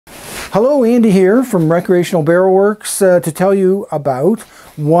Hello, Andy here from Recreational Barrel Works to tell you about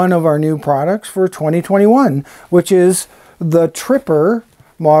one of our new products for 2021, which is the Tripper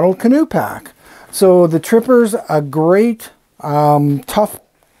model canoe pack. So the Tripper's a great tough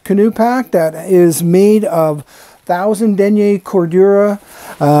canoe pack that is made of 1000 denier cordura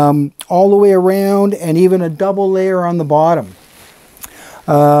all the way around, and even a double layer on the bottom.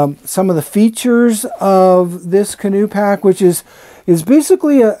 Some of the features of this canoe pack, which is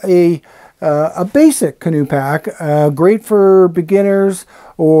basically a basic canoe pack, great for beginners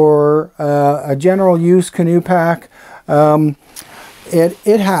or a general use canoe pack.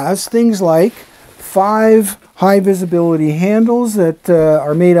 It has things like 5 high visibility handles that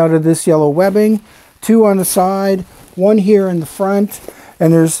are made out of this yellow webbing, 2 on the side, 1 here in the front,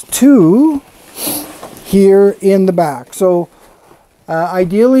 and there's 2 here in the back. So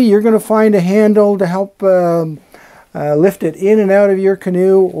ideally you're going to find a handle to help lift it in and out of your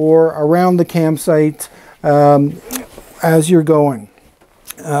canoe or around the campsite as you're going.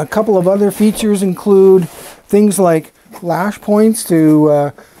 A couple of other features include things like lash points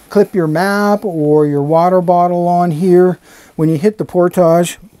to clip your map or your water bottle on here when you hit the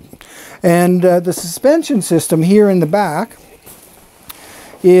portage. And the suspension system here in the back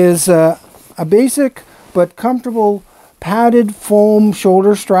is a basic but comfortable padded foam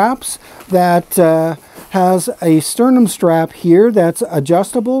shoulder straps that has a sternum strap here that's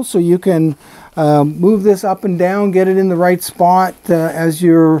adjustable, so you can move this up and down, get it in the right spot as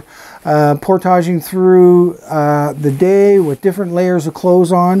you're portaging through the day with different layers of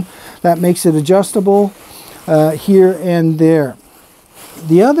clothes on. That makes it adjustable here and there.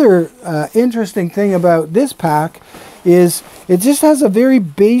 The other interesting thing about this pack is it just has a very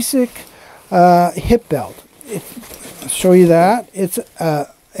basic hip belt. I'll show you that. It's a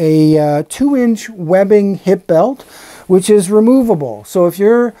 2-inch webbing hip belt, which is removable. So if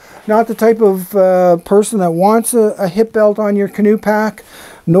you're not the type of person that wants a hip belt on your canoe pack,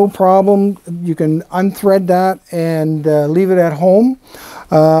 no problem. You can unthread that and leave it at home.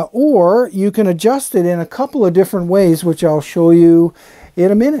 Or you can adjust it in a couple of different ways, which I'll show you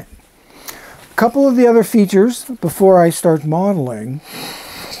in a minute. A couple of the other features before I start modeling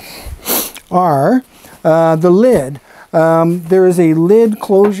are the lid. There is a lid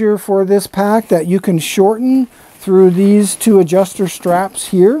closure for this pack that you can shorten through these 2 adjuster straps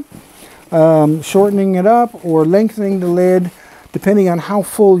here, shortening it up or lengthening the lid depending on how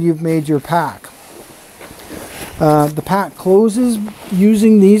full you've made your pack. The pack closes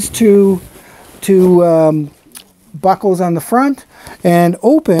using these two buckles on the front and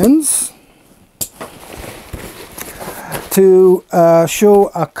opens to show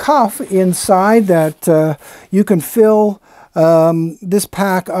a cuff inside that you can fill this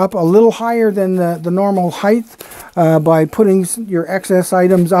pack up a little higher than the normal height by putting your excess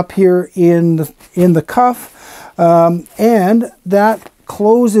items up here in the cuff, and that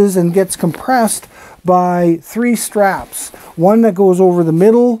closes and gets compressed by 3 straps, 1 that goes over the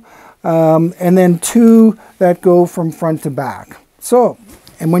middle and then 2 that go from front to back. So,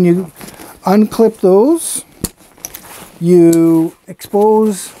 and when you unclip those, you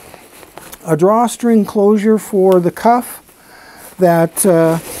expose a drawstring closure for the cuff that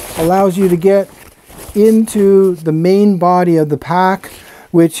allows you to get into the main body of the pack,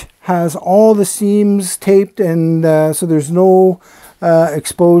 which has all the seams taped, and so there's no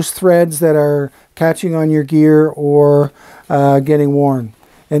exposed threads that are catching on your gear or getting worn.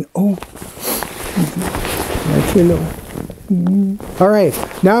 And oh, my pillow. All right,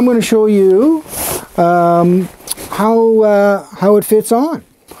 now I'm going to show you how it fits on.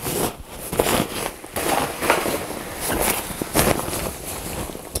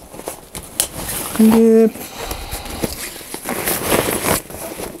 Clip,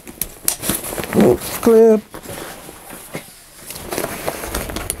 clip.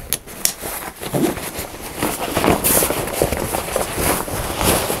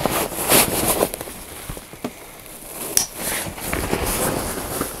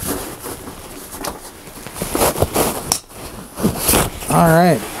 All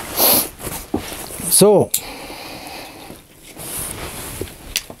right, so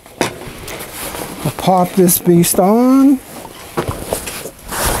I'll pop this beast on.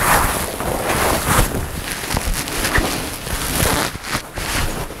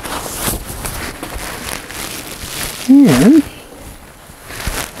 And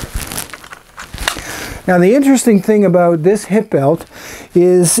now the interesting thing about this hip belt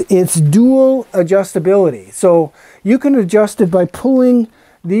is its dual adjustability. So you can adjust it by pulling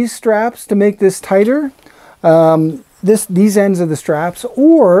these straps to make this tighter, these ends of the straps,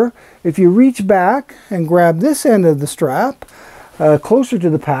 or if you reach back and grab this end of the strap closer to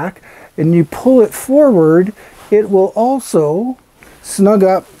the pack, and you pull it forward, it will also snug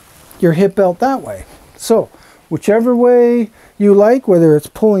up your hip belt that way. So whichever way you like, whether it's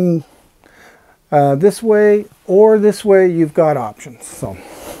pulling this way or this way, you've got options. So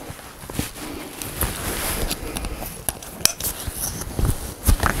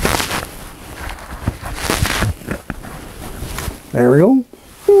there we go.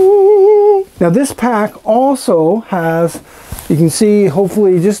 Now this pack also has, you can see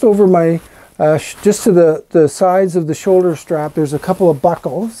hopefully just over my, just to the sides of the shoulder strap, there's a couple of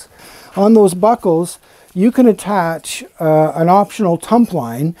buckles. On those buckles, you can attach an optional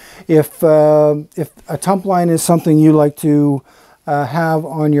Tump-Line if a Tump-Line is something you like to have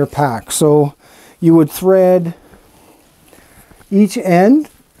on your pack. So you would thread each end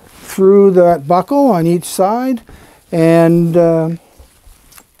through that buckle on each side, and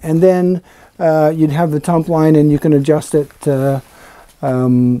then you'd have the Tump-Line, and you can adjust it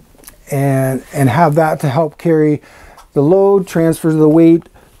and have that to help carry the load, transfer the weight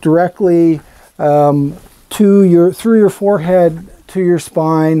directly through your forehead to your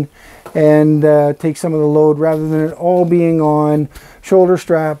spine, and take some of the load rather than it all being on shoulder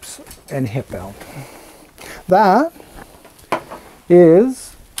straps and hip belt. That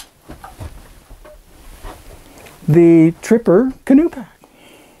is the Tripper Canoe Pack.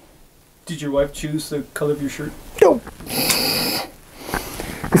 Did your wife choose the color of your shirt? No.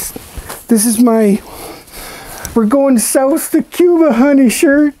 This is my "we're going south to Cuba, honey"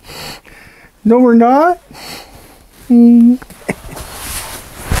 shirt. No, we're not.